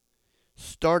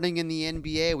Starting in the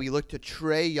NBA, we looked at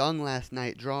Trae Young last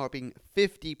night, dropping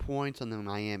 50 points on the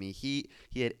Miami Heat.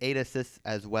 He had 8 assists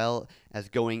as well as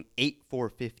going 8 for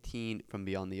 15 from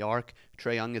beyond the arc.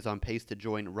 Trae Young is on pace to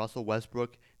join Russell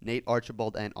Westbrook, Nate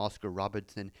Archibald, and Oscar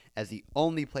Robertson as the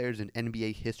only players in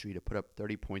NBA history to put up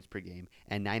 30 points per game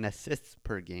and 9 assists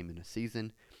per game in a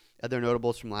season. Other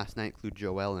notables from last night include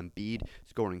Joel Embiid,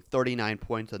 scoring 39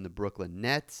 points on the Brooklyn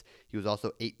Nets. He was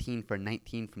also 18 for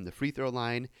 19 from the free throw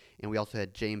line. And we also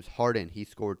had James Harden. He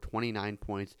scored 29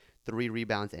 points, 3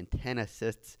 rebounds, and 10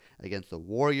 assists against the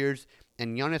Warriors.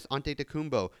 And Giannis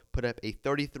Antetokounmpo put up a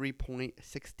 33-point,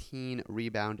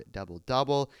 16-rebound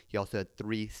double-double. He also had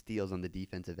 3 steals on the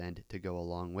defensive end to go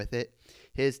along with it.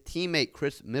 His teammate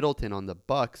Chris Middleton on the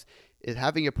Bucks is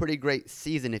having a pretty great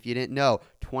season. If you didn't know,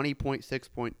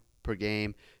 20.6 points per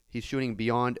game. He's shooting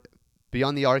beyond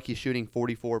the arc. He's shooting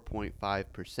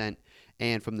 44.5%,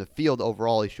 and from the field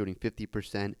overall, he's shooting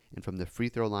 50%, and from the free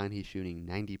throw line, he's shooting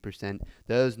 90%.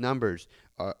 Those numbers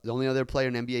are the only other player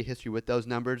in NBA history with those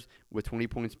numbers, with 20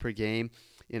 points per game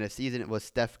in a season. It was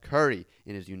Steph Curry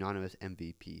in his unanimous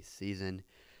MVP season.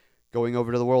 Going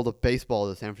over to the world of baseball,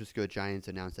 the San Francisco Giants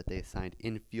announced that they signed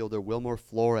infielder Wilmer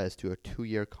Flores to a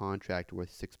 2-year contract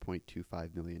worth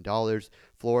 $6.25 million.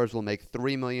 Flores will make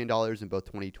 $3 million in both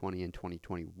 2020 and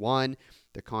 2021.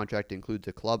 The contract includes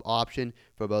a club option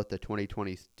for both the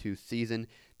 2022 season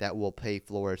that will pay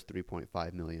Flores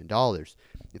 $3.5 million.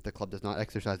 If the club does not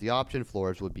exercise the option,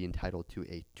 Flores would be entitled to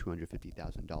a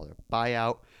 $250,000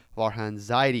 buyout. Farhan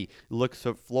Zaidi looks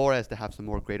for Flores to have some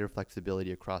more greater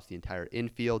flexibility across the entire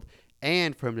infield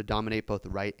and for him to dominate both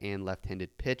right and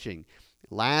left-handed pitching.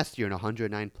 Last year, in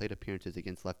 109 plate appearances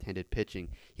against left-handed pitching,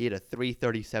 he had a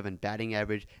 .337 batting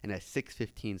average and a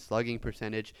 .615 slugging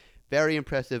percentage. Very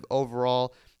impressive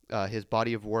overall. His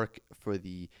body of work for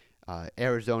the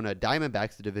Arizona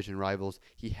Diamondbacks, the division rivals,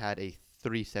 he had a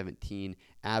 .317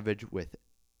 average with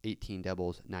 18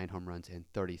 doubles, 9 home runs, and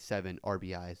 37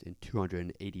 RBIs in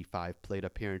 285 plate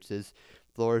appearances.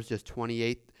 Flores, just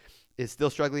 28, is still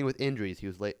struggling with injuries. He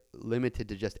was limited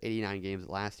to just 89 games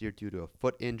last year due to a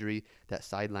foot injury that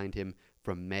sidelined him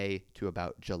from May to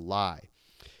about July.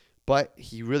 But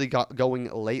he really got going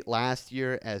late last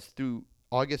year, as through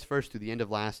August 1st to the end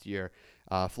of last year,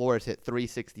 Flores hit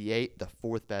 .368, the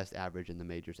 4th best average in the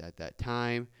majors at that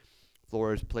time.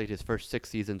 Flores played his first 6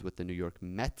 seasons with the New York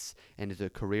Mets and is a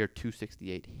career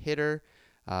 .268 hitter.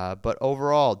 But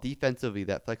overall, defensively,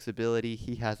 that flexibility,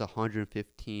 he has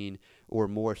 115 or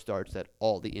more starts at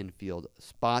all the infield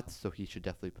spots, so he should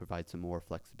definitely provide some more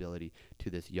flexibility to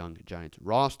this young Giants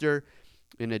roster.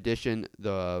 In addition,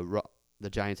 the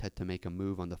Giants had to make a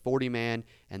move on the 40-man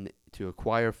and to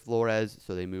acquire Flores,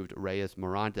 so they moved Reyes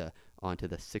Miranda onto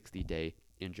the 60-day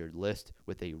injured list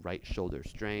with a right shoulder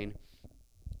strain.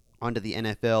 Onto the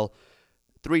NFL,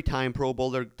 3-time Pro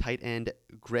Bowler tight end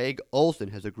Greg Olsen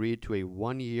has agreed to a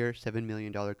 1-year, $7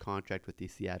 million contract with the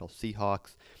Seattle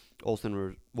Seahawks.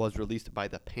 Olsen was released by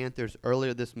the Panthers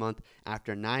earlier this month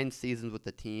after 9 seasons with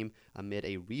the team amid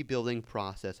a rebuilding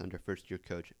process under first-year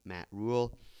coach Matt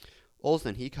Rule.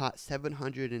 Olsen, he caught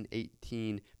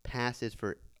 718 passes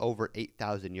for over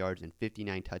 8,000 yards and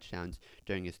 59 touchdowns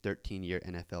during his 13-year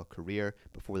NFL career.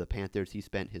 Before the Panthers, he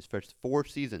spent his first 4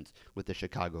 seasons with the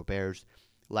Chicago Bears.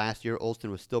 Last year, Olsen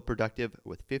was still productive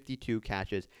with 52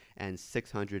 catches and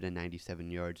 697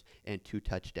 yards and 2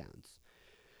 touchdowns.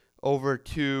 Over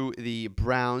to the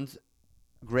Browns,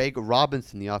 Greg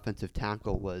Robinson, the offensive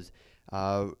tackle, was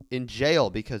in jail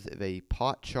because of a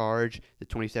pot charge. The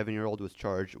 27-year-old was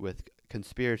charged with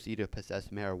conspiracy to possess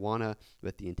marijuana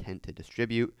with the intent to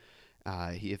distribute.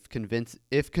 If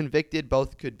convicted,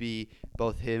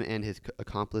 both him and his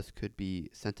accomplice could be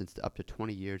sentenced to up to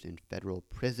 20 years in federal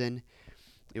prison.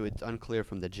 It was unclear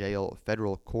from the jail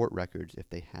federal court records if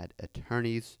they had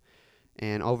attorneys.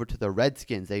 And over to the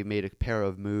Redskins, they made a pair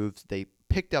of moves. They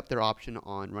picked up their option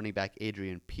on running back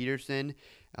Adrian Peterson.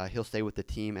 He'll stay with the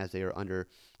team as they are under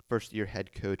first-year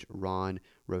head coach Ron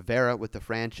Rivera with the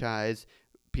franchise.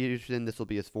 Peterson, this will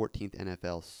be his 14th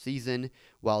NFL season,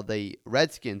 while the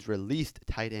Redskins released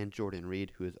tight end Jordan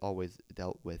Reed, who has always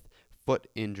dealt with foot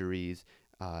injuries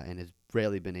and has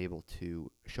rarely been able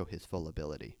to show his full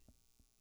ability.